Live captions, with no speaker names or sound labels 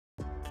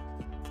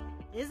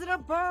Is it a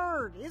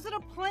bird? Is it a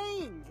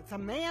plane? It's a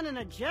man in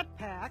a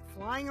jetpack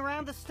flying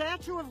around the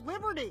Statue of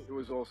Liberty. It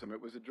was awesome.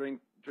 It was a dream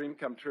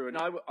come true, and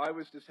I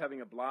was just having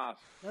a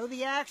blast. Though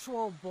the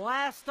actual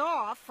blast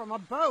off from a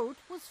boat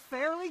was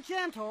fairly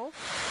gentle.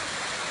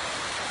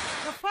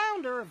 The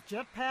founder of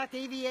Jetpack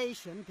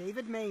Aviation,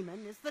 David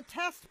Mayman, is the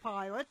test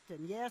pilot,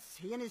 and yes,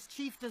 he and his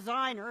chief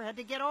designer had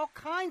to get all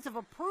kinds of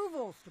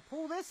approvals to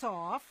pull this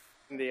off.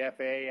 The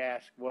FAA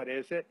asked, what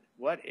is it?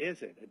 What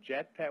is it? A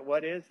jetpack?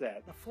 What is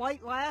that? The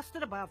flight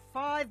lasted about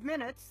 5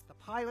 minutes. The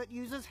pilot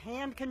uses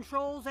hand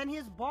controls and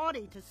his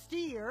body to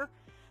steer,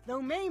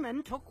 though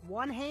Mayman took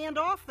one hand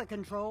off the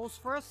controls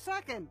for a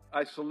second.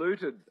 I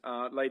saluted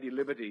Lady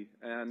Liberty,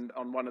 and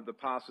on one of the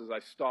passes I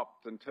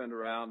stopped and turned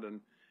around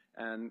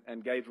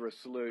and gave her a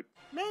salute.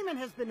 Mayman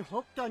has been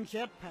hooked on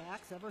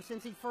jetpacks ever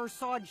since he first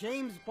saw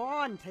James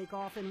Bond take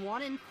off in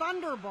one in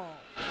Thunderball.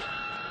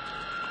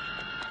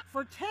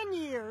 For 10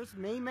 years,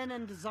 Mayman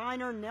and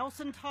designer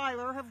Nelson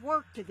Tyler have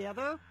worked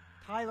together.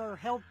 Tyler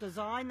helped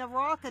design the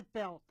rocket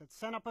belt that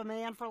sent up a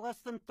man for less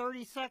than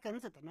 30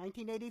 seconds at the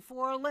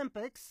 1984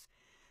 Olympics.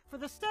 For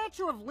the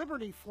Statue of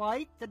Liberty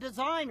flight, the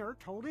designer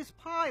told his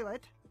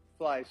pilot,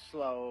 "Fly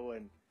slow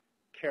and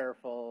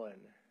careful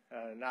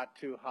and not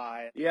too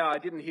high." Yeah, I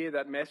didn't hear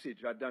that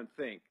message, I don't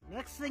think.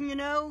 Next thing you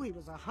know, he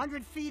was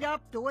 100 feet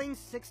up doing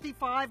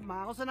 65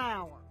 miles an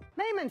hour.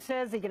 Mayman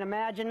says he can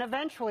imagine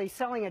eventually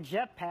selling a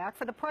jetpack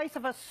for the price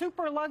of a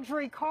super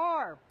luxury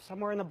car,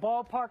 somewhere in the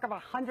ballpark of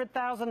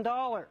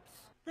 $100,000.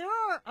 There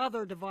are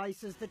other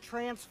devices that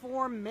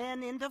transform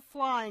men into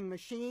flying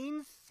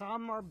machines.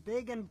 Some are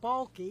big and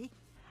bulky.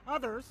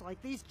 Others,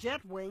 like these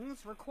jet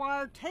wings,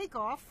 require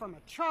takeoff from a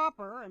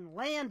chopper and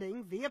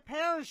landing via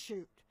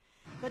parachute.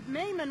 But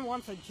Mayman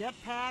wants a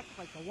jetpack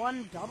like the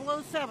one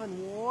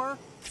 007 wore.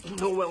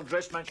 No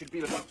well-dressed man should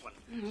be without one.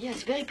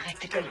 Yes, very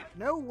practical.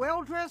 No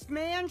well-dressed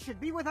man should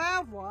be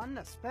without one,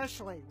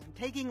 especially when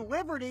taking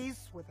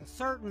liberties with a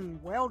certain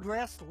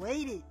well-dressed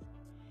lady.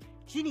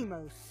 Jeannie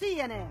Mo,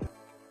 CNN,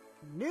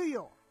 New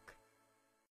York.